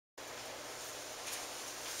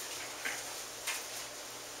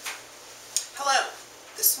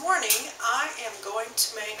morning I am going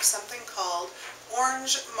to make something called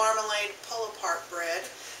orange marmalade pull-apart bread,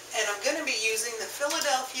 and I'm going to be using the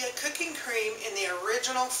Philadelphia cooking cream in the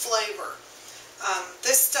original flavor.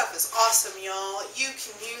 This stuff is awesome, y'all. You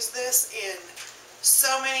can use this in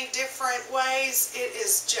so many different ways. It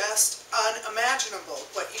is just unimaginable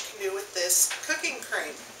what you can do with this cooking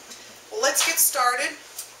cream. Well, let's get started.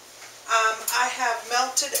 I have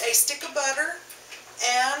melted a stick of butter,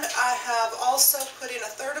 and I have also put in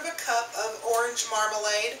 1/3 of a cup of orange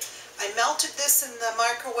marmalade. I melted this in the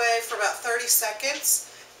microwave for about 30 seconds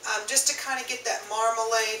just to kind of get that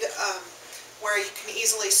marmalade where you can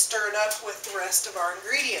easily stir it up with the rest of our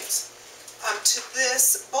ingredients. To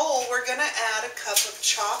this bowl, we're going to add a cup of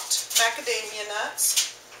chopped macadamia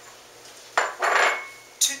nuts,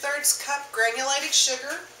 2/3 cup granulated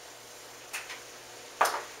sugar,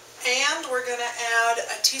 and we're going to add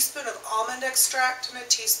a teaspoon of almond extract and a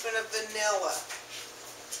teaspoon of vanilla.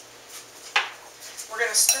 We're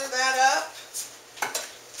going to stir that up,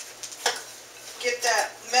 get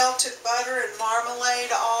that melted butter and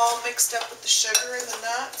marmalade all mixed up with the sugar and the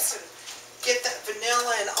nuts, and get that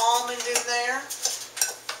vanilla and almond in there.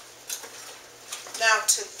 Now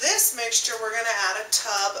to this mixture, we're going to add a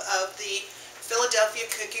tub of the Philadelphia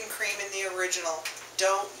cooking cream in the original.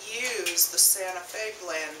 Don't use the Santa Fe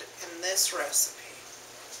blend in this recipe.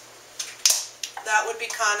 That would be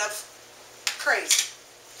kind of crazy.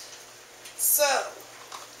 So,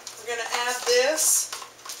 we're going to add this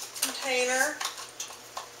container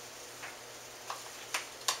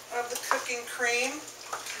of the cooking cream.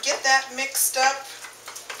 Get that mixed up.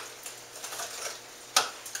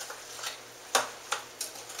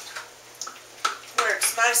 Where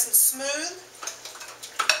it's nice and smooth.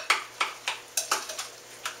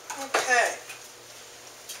 Okay,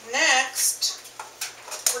 next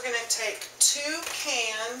we're going to take 2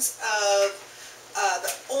 cans of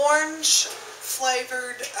the orange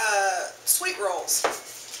flavored sweet rolls.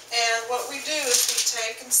 And what we do is we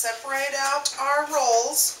take and separate out our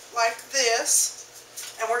rolls like this,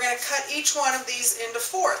 and we're going to cut each one of these into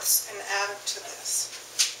 4ths and add them to this.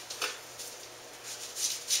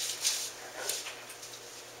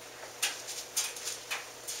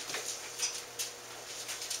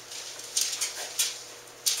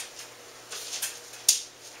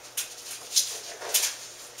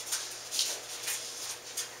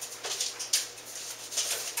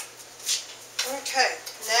 Okay,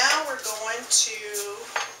 now we're going to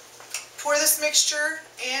pour this mixture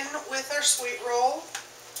in with our sweet roll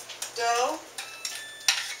dough.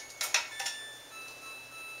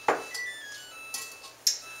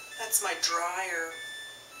 That's my dryer.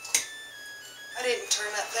 I didn't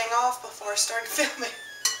turn that thing off before I started filming.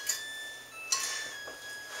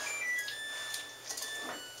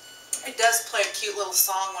 It does play a cute little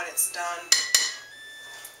song when it's done.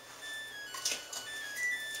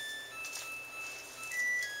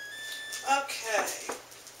 Okay,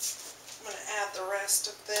 I'm going to add the rest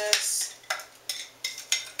of this.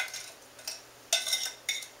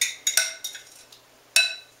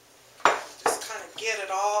 Just kind of get it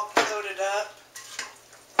all coated up.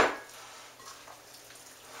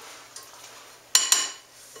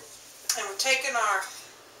 And we're taking our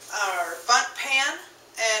bundt pan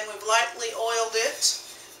and we've lightly oiled it,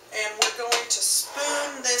 and we're going to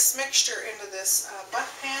spoon this mixture into this bundt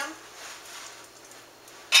pan.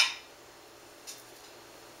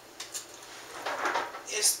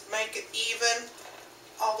 Just make it even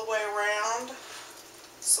all the way around,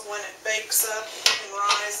 so when it bakes up and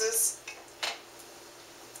rises,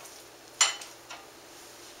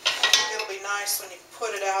 it'll be nice when you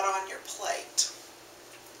put it out on your plate.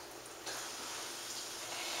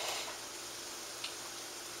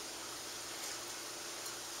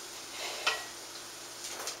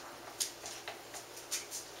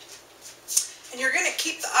 And you're going to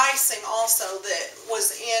keep the icing also that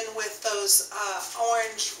was in with those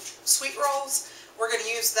orange sweet rolls. We're going to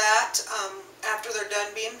use that after they're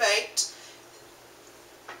done being baked.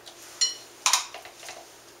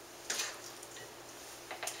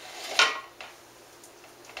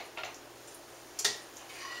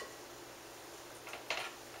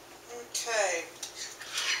 Okay,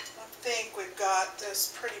 I think we've got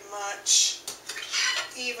this pretty much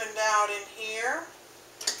evened out in here.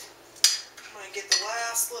 I'm going to get the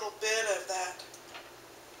last little bit of that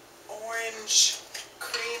orange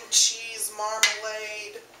cream cheese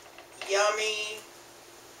marmalade, yummy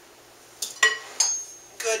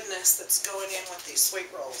goodness that's going in with these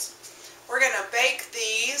sweet rolls. We're going to bake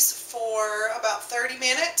these for about 30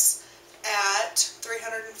 minutes at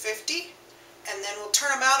 350, and then we'll turn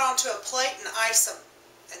them out onto a plate and ice them,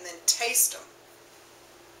 and then taste them.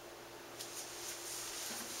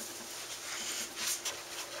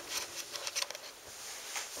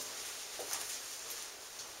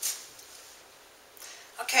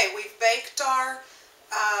 we've baked our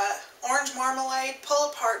orange marmalade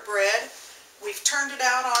pull-apart bread. We've turned it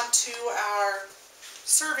out onto our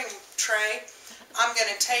serving tray. I'm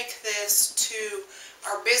going to take this to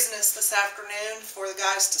our business this afternoon for the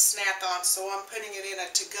guys to snack on, so I'm putting it in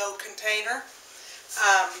a to-go container.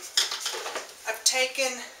 I've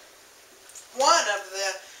taken one of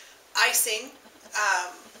the icing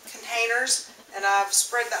containers and I've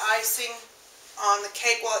spread the icing on the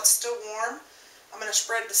cake while it's still warm. I'm going to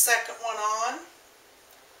spread the second one on.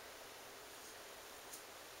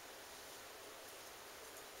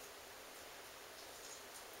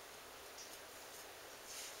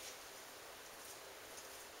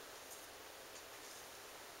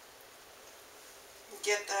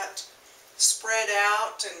 Get that spread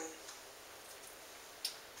out and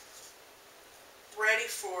ready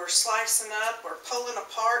for slicing up or pulling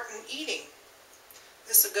apart and eating.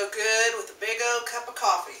 This will go good with a big old cup of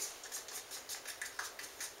coffee.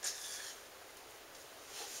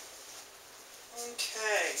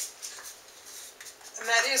 Okay. And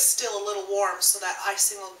that is still a little warm, so that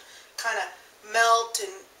icing will kind of melt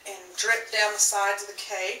and drip down the sides of the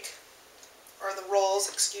cake, or the rolls,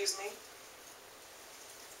 excuse me.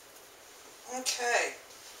 Okay.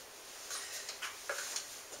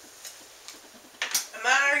 And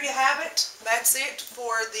there you have it. That's it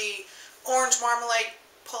for the orange marmalade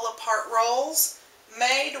pull-apart rolls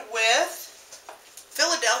made with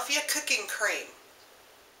Philadelphia cooking cream.